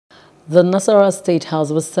The Nasarawa State House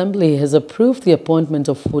of Assembly has approved the appointment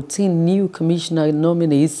of 14 new commissioner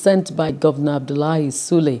nominees sent by Governor Abdullahi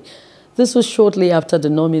Sule. This was shortly after the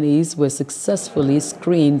nominees were successfully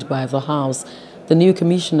screened by the House. The new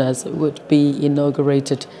commissioners would be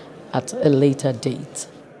inaugurated at a later date.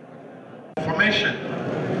 Formation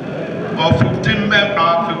of 15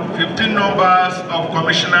 numbers of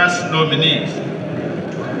commissioners nominees.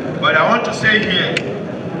 But I want to say here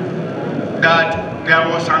that there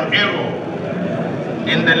was an error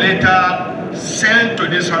in the letter sent to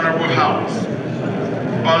this Honorable House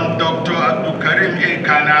on Dr. Abdullahi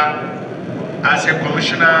Sule as a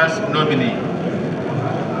commissioner's nominee.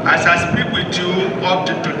 As I speak with you up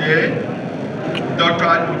to today, Dr.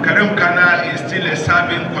 Abdullahi Sule is still a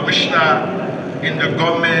serving commissioner in the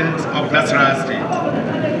government of Nasarawa State.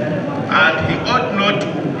 And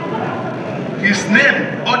his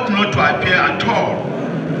name ought not to appear at all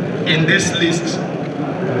in this list.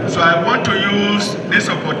 So I want to use this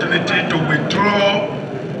opportunity to withdraw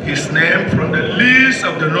his name from the list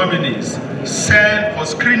of the nominees sent for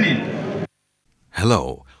screening.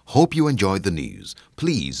 Hello, hope you enjoyed the news.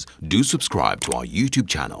 Please do subscribe to our YouTube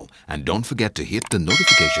channel and don't forget to hit the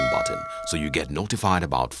notification button so you get notified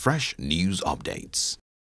about fresh news updates.